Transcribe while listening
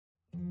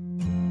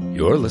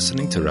You're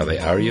listening to Rabbi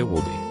Aryeh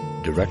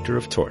Wolbe, Director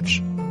of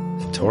Torch,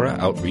 the Torah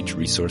Outreach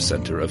Resource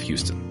Center of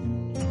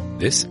Houston.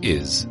 This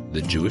is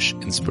the Jewish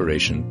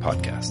Inspiration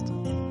Podcast.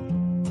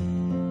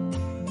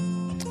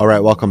 All right,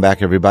 welcome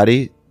back,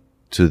 everybody,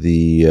 to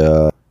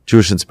the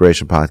Jewish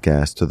Inspiration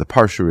Podcast, to the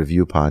Parsha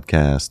Review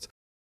Podcast.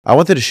 I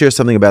wanted to share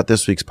something about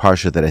this week's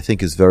Parsha that I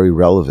think is very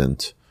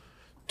relevant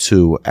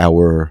to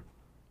our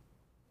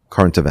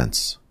current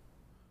events.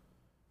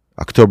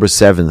 October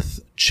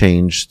 7th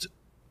changed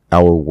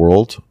our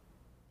world.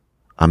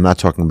 I'm not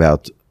talking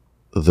about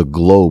the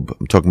globe.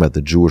 I'm talking about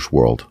the Jewish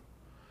world.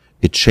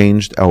 It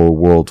changed our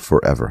world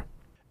forever.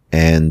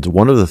 And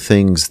one of the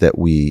things that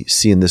we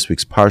see in this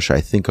week's Parsha,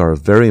 I think, are a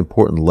very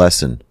important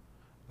lesson,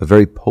 a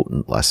very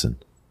potent lesson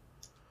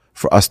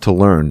for us to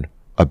learn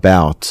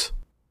about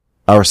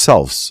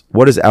ourselves.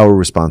 What is our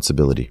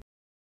responsibility?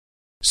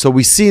 So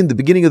we see in the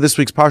beginning of this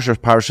week's Parsha,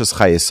 Parshas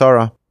Chayei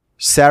Sarah,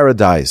 Sarah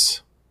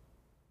dies.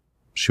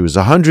 She was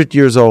 100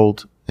 years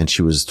old, and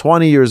she was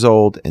 20 years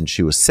old, and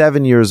she was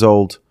 7 years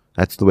old.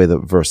 That's the way the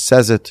verse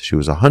says it. She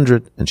was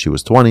 100, and she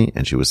was 20,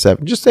 and she was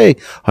 7. Just say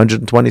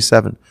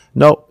 127.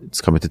 No,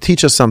 it's coming to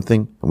teach us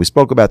something. And we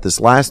spoke about this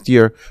last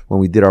year when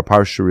we did our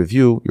Parsha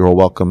Review. You're all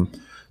welcome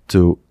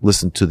to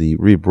listen to the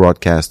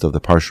rebroadcast of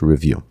the Parsha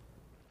Review.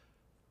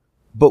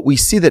 But we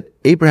see that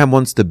Abraham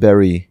wants to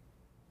bury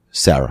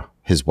Sarah,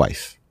 his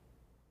wife.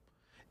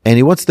 And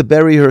he wants to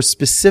bury her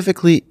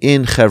specifically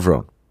in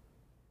Hebron.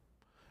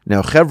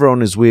 Now,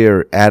 Hebron is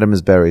where Adam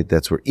is buried.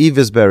 That's where Eve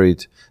is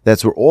buried.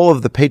 That's where all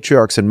of the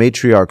patriarchs and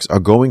matriarchs are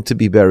going to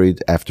be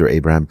buried after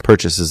Abraham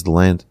purchases the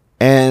land.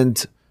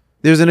 And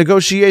there's a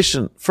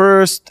negotiation.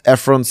 First,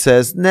 Ephron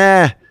says,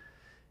 nah,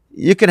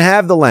 you can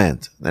have the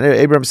land. And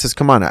Abraham says,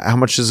 come on, how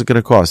much is it going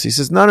to cost? He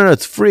says, no,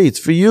 it's free. It's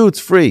for you.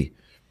 It's free.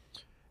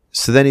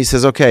 So then he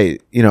says, okay,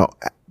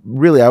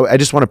 really, I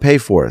just want to pay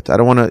for it. I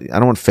don't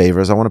want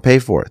favors. I want to pay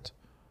for it.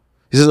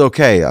 He says,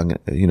 okay, I'm gonna,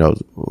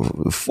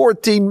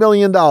 $14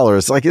 million.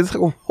 Like, it's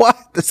like, what?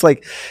 It's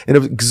like an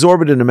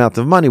exorbitant amount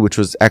of money, which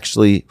was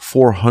actually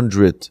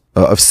 400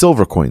 of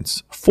silver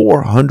coins.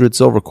 400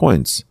 silver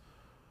coins,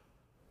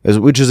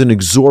 which is an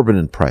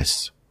exorbitant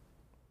price.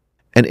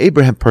 And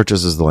Abraham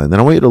purchases the land. And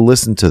I want you to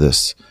listen to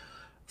this.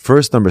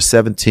 Verse number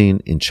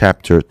 17 in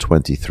chapter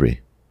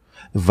 23.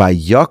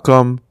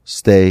 Vayakom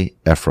stay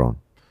Ephron.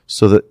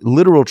 So the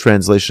literal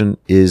translation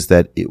is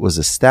that it was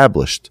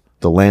established,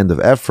 the land of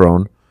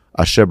Ephron,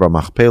 Asher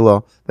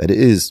Machpelah, that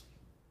is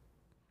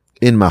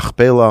in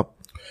Machpelah,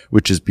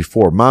 which is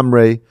before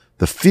Mamre,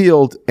 the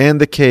field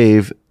and the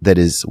cave that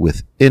is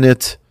within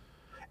it,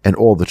 and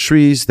all the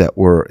trees that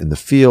were in the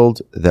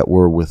field that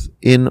were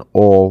within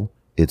all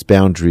its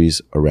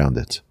boundaries around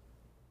it.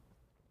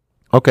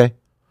 Okay,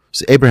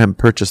 so Abraham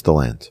purchased the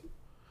land.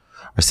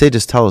 Our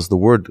sages tell us the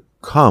word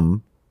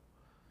come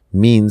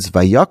means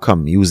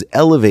Vayakam. He was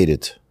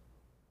elevated.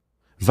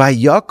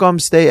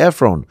 Vayakam stay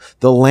Ephron.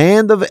 The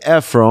land of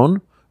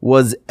Ephron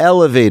was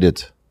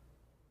elevated.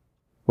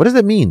 What does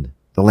that mean?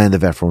 The land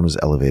of Ephron was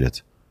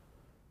elevated.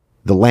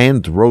 The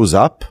land rose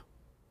up?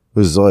 It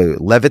was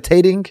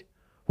levitating?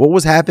 What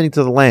was happening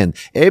to the land?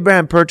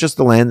 Abraham purchased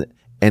the land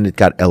and it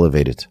got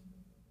elevated.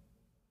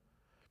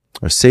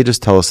 Our sages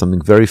tell us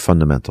something very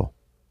fundamental,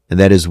 and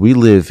that is we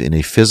live in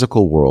a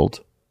physical world.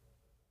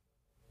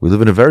 We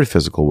live in a very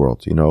physical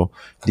world.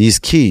 These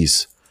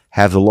keys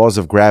have the laws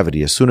of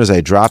gravity. As soon as I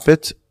drop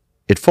it,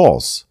 it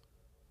falls.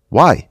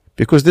 Why?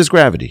 Because there's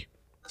gravity.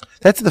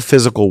 That's the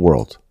physical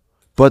world.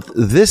 But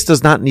this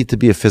does not need to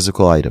be a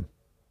physical item.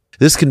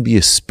 This can be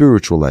a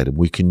spiritual item.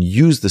 We can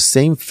use the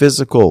same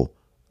physical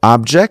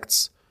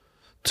objects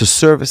to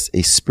service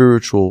a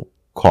spiritual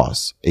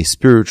cause, a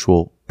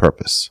spiritual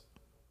purpose.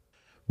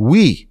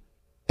 We,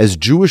 as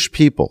Jewish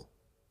people,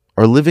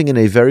 are living in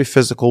a very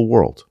physical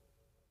world.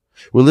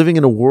 We're living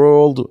in a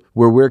world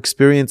where we're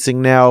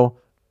experiencing now,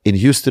 in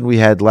Houston we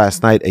had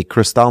last night a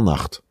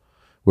Kristallnacht,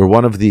 where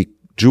one of the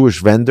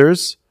Jewish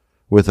vendors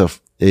with a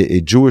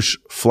Jewish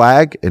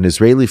flag, an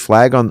Israeli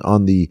flag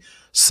on the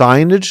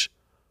signage,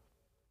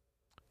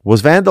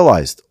 was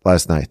vandalized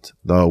last night.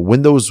 The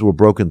windows were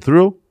broken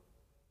through,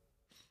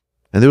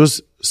 and there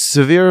was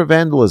severe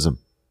vandalism.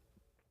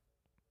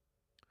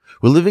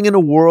 We're living in a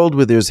world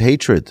where there's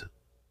hatred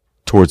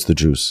towards the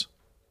Jews.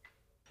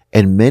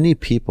 And many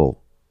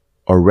people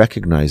are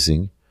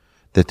recognizing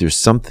that there's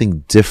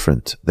something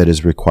different that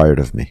is required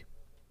of me.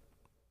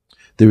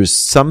 There is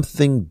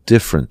something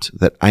different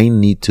that I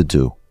need to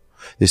do.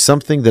 There's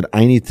something that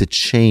I need to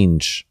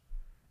change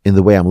in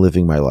the way I'm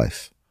living my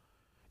life.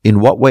 In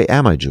what way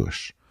am I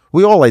Jewish?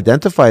 We all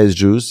identify as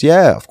Jews.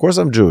 Yeah, of course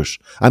I'm Jewish.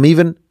 I'm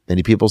even,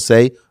 many people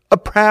say, a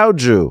proud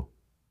Jew.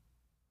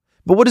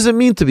 But what does it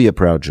mean to be a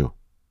proud Jew?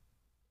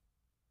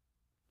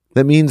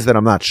 That means that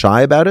I'm not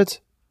shy about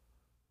it?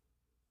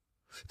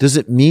 Does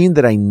it mean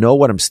that I know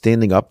what I'm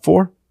standing up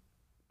for?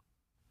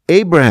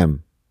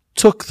 Abraham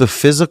took the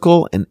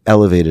physical and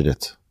elevated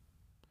it,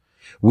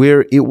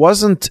 where it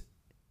wasn't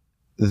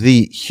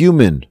the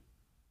human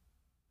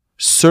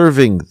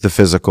serving the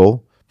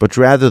physical, but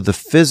rather the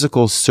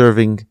physical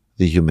serving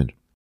the human.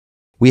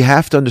 we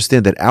have to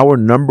understand that our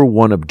number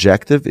one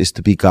objective is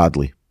to be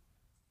godly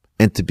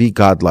and to be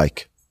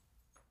godlike.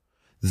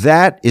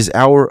 That is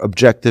our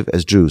objective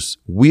as Jews.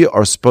 We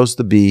are supposed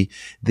to be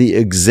the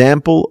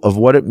example of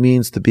what it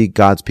means to be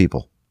God's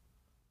people.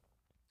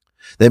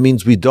 That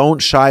means we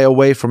don't shy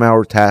away from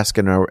our task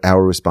and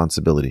our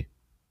responsibility.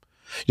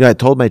 I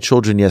told my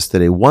children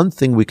yesterday, one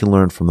thing we can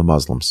learn from the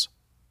Muslims.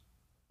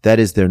 That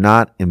is, they're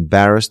not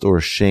embarrassed or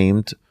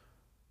ashamed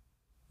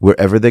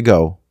wherever they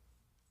go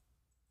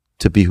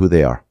to be who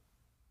they are.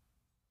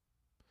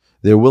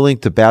 They're willing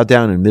to bow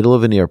down in the middle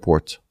of an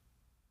airport.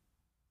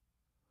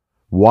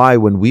 Why,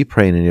 when we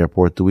pray in an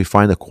airport, do we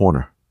find a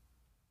corner?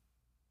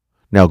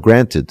 Now,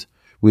 granted,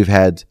 we've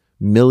had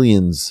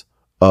millions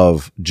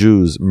of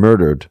Jews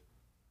murdered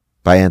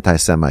by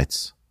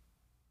anti-Semites.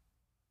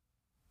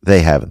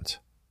 They haven't.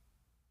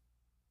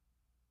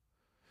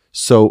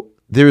 So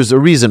there is a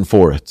reason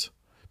for it,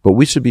 but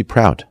we should be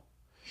proud.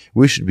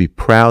 We should be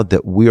proud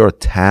that we are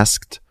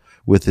tasked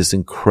with this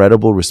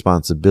incredible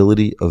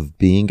responsibility of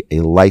being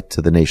a light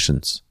to the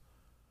nations.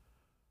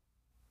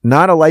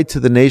 Not a light to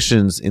the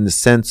nations in the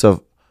sense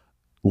of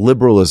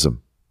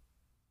liberalism,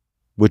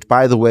 which,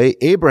 by the way,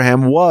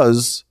 Abraham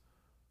was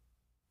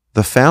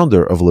the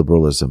founder of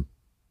liberalism,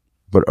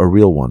 but a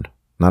real one,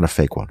 not a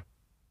fake one.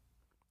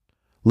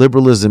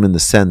 Liberalism in the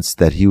sense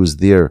that he was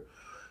there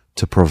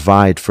to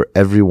provide for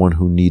everyone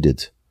who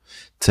needed,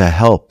 to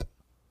help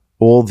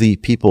all the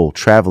people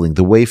traveling,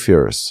 the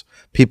wayfarers.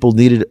 People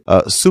needed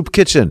a soup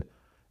kitchen.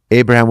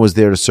 Abraham was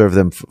there to serve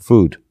them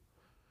food.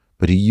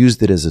 But he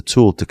used it as a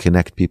tool to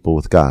connect people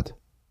with God.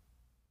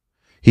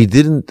 He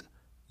didn't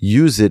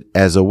use it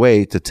as a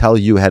way to tell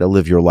you how to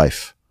live your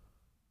life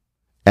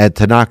and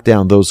to knock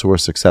down those who are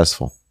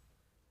successful.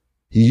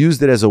 He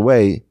used it as a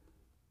way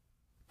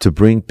to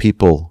bring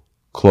people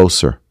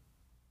closer,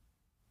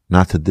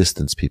 not to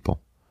distance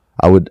people.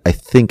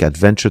 I'd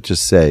venture to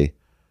say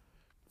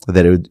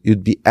that it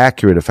would be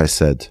accurate if I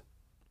said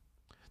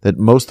that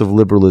most of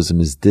liberalism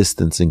is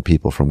distancing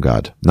people from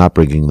God, not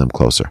bringing them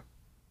closer.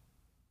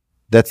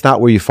 That's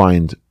not where you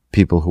find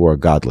people who are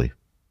godly.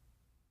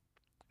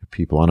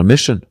 People on a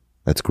mission.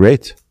 That's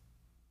great.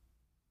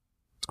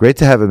 It's great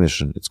to have a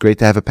mission. It's great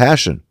to have a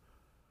passion,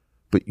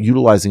 but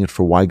utilizing it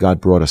for why God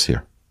brought us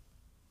here.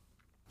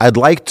 I'd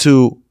like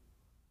to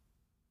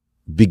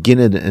begin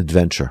an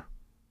adventure.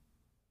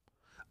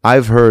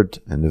 I've heard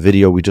in the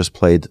video we just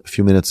played a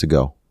few minutes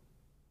ago,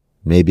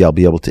 maybe I'll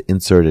be able to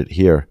insert it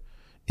here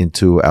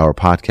into our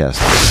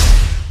podcast.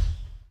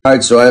 All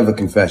right, so I have a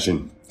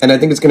confession. And I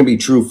think it's going to be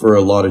true for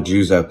a lot of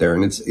Jews out there.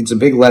 And it's a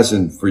big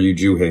lesson for you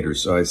Jew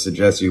haters. So I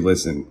suggest you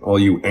listen, all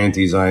you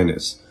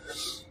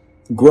anti-Zionists.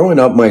 Growing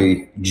up,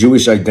 my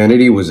Jewish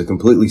identity was a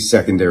completely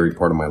secondary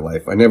part of my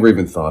life. I never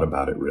even thought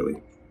about it,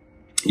 really.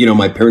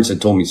 My parents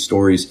had told me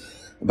stories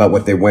about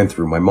what they went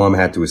through. My mom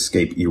had to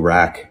escape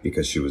Iraq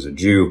because she was a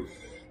Jew.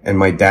 And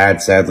my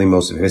dad, sadly,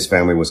 most of his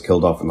family was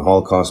killed off in the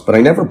Holocaust. But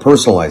I never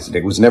personalized it.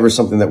 It was never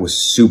something that was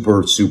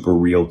super, super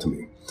real to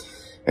me.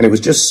 And it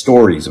was just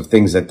stories of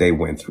things that they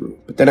went through.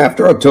 But then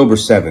after October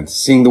 7th,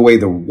 seeing the way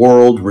the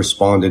world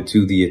responded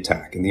to the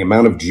attack and the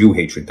amount of Jew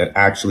hatred that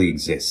actually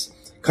exists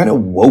kind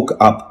of woke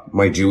up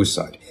my Jewish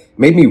side,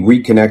 made me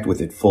reconnect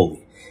with it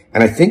fully.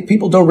 And I think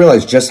people don't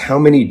realize just how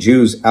many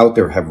Jews out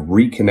there have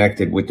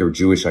reconnected with their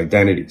Jewish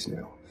identities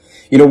now.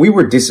 We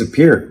were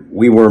disappearing.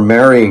 We were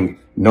marrying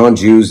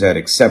non-Jews at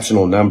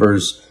exceptional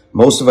numbers.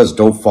 Most of us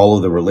don't follow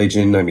the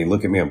religion. I mean,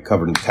 look at me, I'm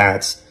covered in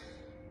tats.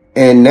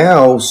 And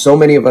now, so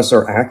many of us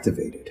are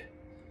activated.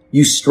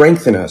 You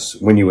strengthen us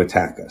when you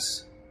attack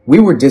us. We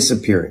were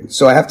disappearing.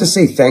 So I have to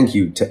say thank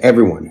you to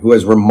everyone who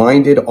has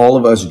reminded all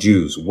of us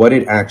Jews what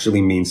it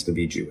actually means to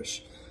be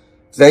Jewish.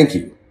 Thank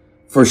you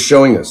for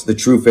showing us the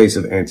true face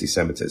of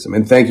anti-Semitism.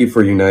 And thank you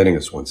for uniting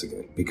us once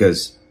again,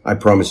 because I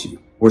promise you,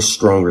 we're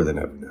stronger than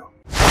ever now.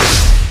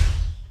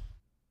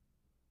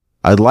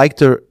 I'd like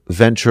to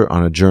venture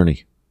on a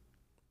journey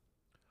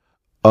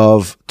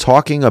of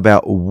talking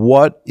about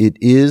what it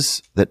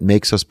is that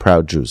makes us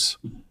proud Jews,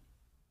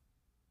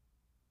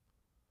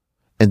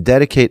 and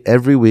dedicate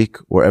every week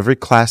or every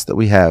class that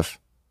we have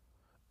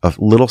a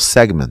little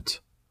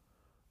segment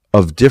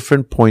of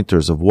different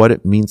pointers of what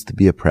it means to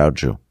be a proud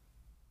Jew.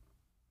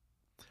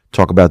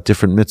 Talk about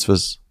different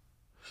mitzvahs,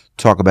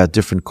 talk about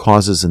different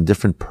causes and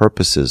different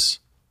purposes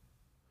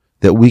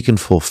that we can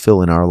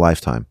fulfill in our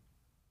lifetime.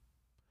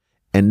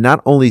 And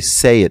not only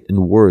say it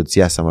in words,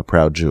 yes, I'm a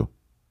proud Jew,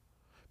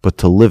 but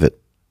to live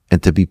it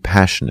and to be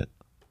passionate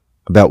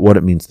about what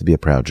it means to be a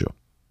proud Jew.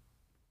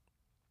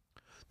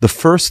 The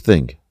first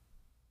thing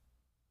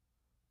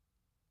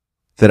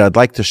that I'd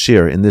like to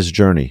share in this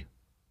journey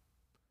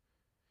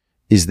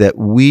is that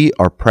we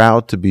are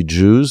proud to be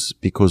Jews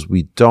because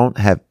we don't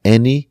have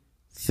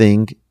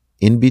anything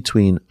in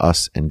between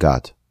us and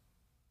God.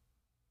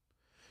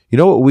 You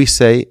know what we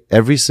say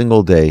every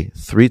single day,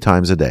 3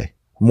 times a day,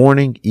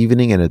 morning,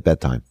 evening, and at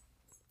bedtime?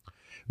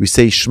 We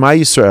say, Shema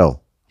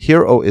Yisrael,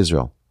 hear, O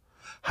Israel.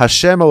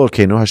 Hashem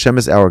Elokeinu, Hashem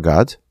is our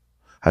God.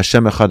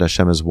 Hashem Echad,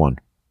 Hashem is one.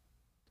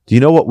 Do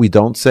you know what we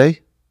don't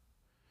say?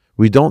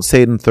 We don't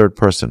say it in third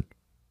person.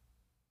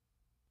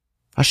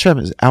 Hashem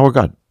is our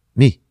God.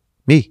 Me.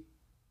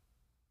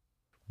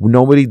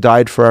 Nobody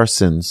died for our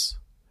sins,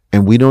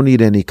 and we don't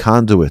need any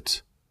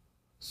conduit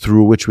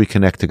through which we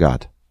connect to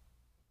God.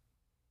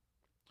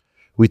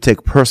 We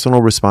take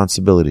personal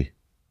responsibility.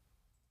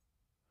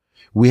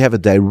 We have a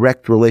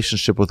direct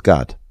relationship with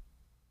God.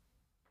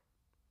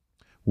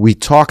 We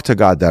talk to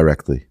God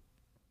directly,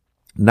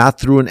 not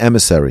through an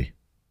emissary,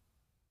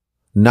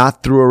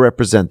 not through a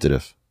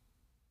representative.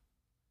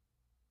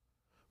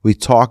 We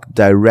talk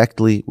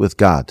directly with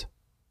God.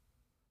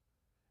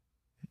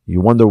 You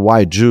wonder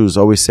why Jews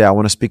always say, I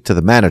want to speak to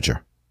the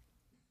manager.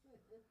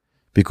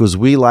 Because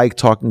we like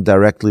talking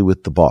directly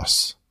with the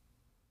boss.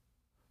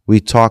 We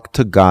talk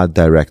to God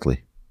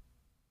directly.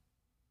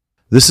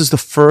 This is the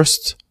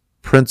first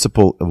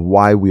principle of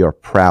why we are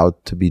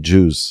proud to be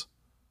Jews.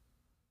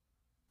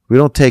 We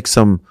don't take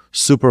some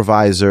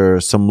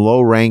supervisor, some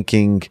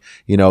low-ranking,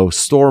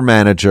 store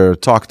manager,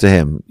 talk to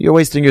him. You're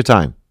wasting your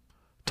time.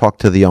 Talk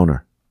to the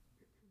owner.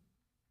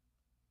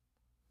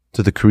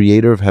 To the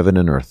creator of heaven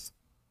and earth,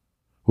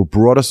 who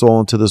brought us all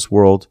into this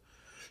world,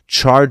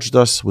 charged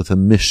us with a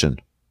mission.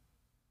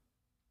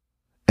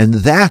 And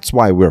that's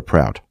why we're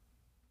proud.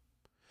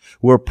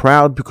 We're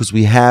proud because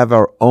we have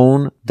our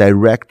own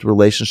direct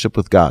relationship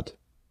with God.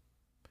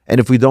 And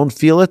if we don't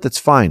feel it, that's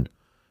fine.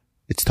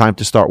 It's time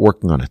to start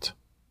working on it.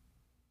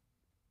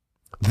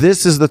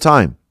 This is the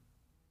time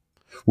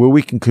where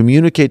we can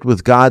communicate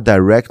with God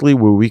directly,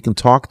 where we can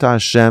talk to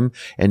Hashem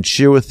and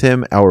share with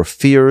Him our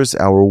fears,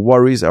 our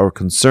worries, our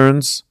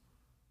concerns.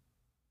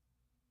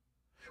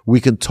 We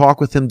can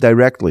talk with Him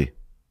directly.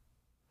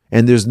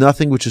 And there's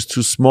nothing which is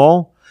too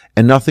small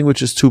and nothing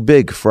which is too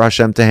big for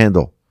Hashem to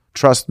handle.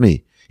 Trust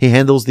me, He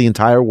handles the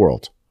entire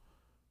world.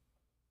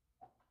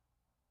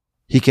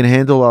 He can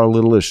handle our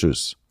little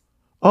issues.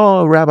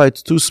 Oh, Rabbi,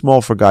 it's too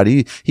small for God.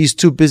 He's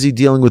too busy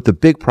dealing with the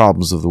big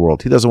problems of the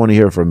world. He doesn't want to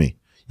hear from me.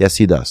 Yes,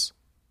 He does.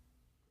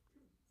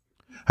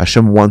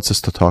 Hashem wants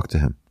us to talk to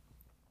Him.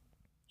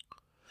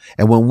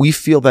 And when we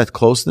feel that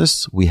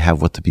closeness, we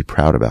have what to be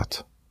proud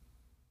about.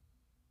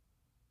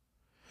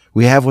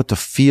 We have what to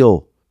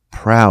feel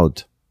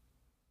proud.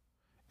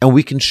 And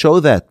we can show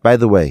that, by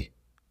the way,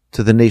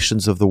 to the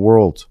nations of the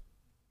world.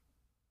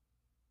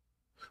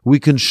 We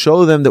can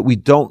show them that we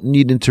don't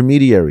need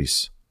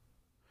intermediaries.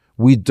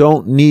 We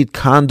don't need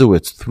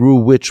conduits through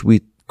which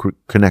we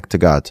connect to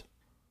God.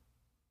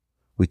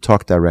 We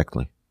talk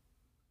directly.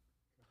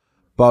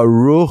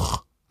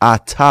 Baruch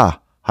atah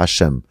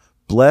Hashem.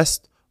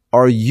 Blessed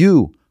are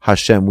you,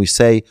 Hashem. We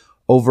say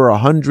over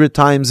 100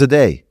 times a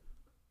day.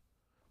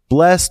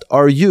 Blessed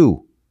are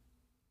you.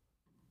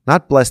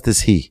 Not blessed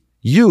is He.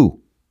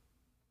 You.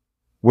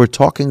 We're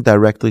talking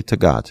directly to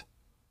God.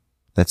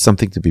 That's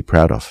something to be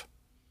proud of.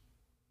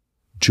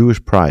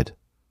 Jewish Pride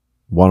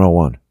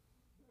 101.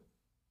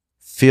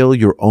 Feel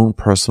your own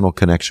personal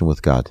connection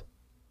with God.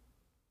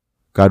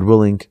 God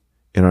willing,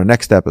 in our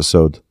next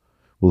episode,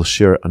 we'll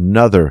share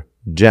another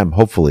gem,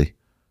 hopefully,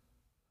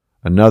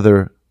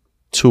 another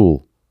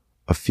tool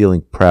of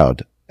feeling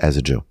proud as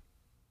a Jew.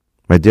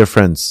 My dear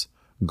friends,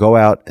 go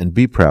out and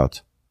be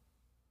proud.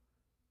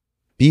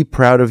 Be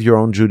proud of your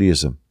own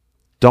Judaism.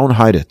 Don't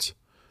hide it.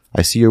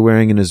 I see you're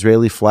wearing an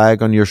Israeli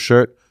flag on your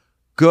shirt.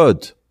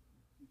 Good.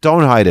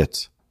 Don't hide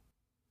it.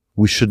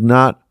 We should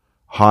not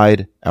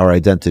hide our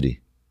identity.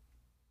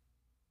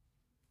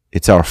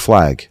 It's our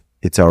flag.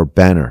 It's our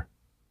banner.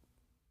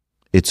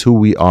 It's who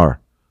we are.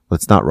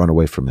 Let's not run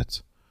away from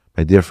it.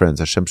 My dear friends,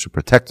 Hashem should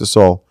protect us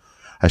all.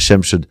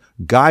 Hashem should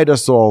guide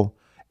us all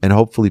and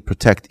hopefully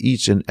protect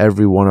each and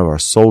every one of our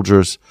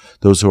soldiers,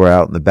 those who are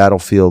out in the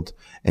battlefield,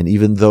 and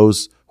even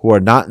those who are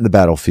not in the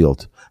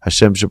battlefield.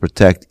 Hashem should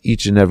protect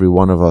each and every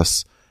one of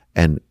us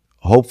and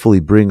hopefully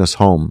bring us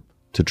home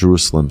to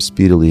Jerusalem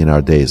speedily in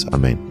our days.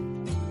 Amen.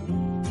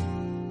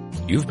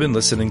 You've been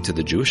listening to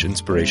the Jewish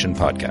Inspiration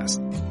Podcast,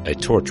 a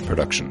Torch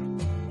production.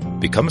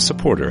 Become a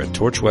supporter at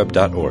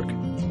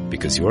torchweb.org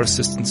because your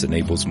assistance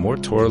enables more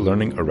Torah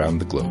learning around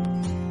the globe.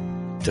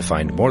 To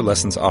find more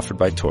lessons offered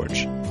by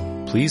Torch,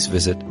 please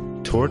visit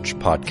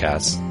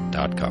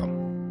torchpodcasts.com.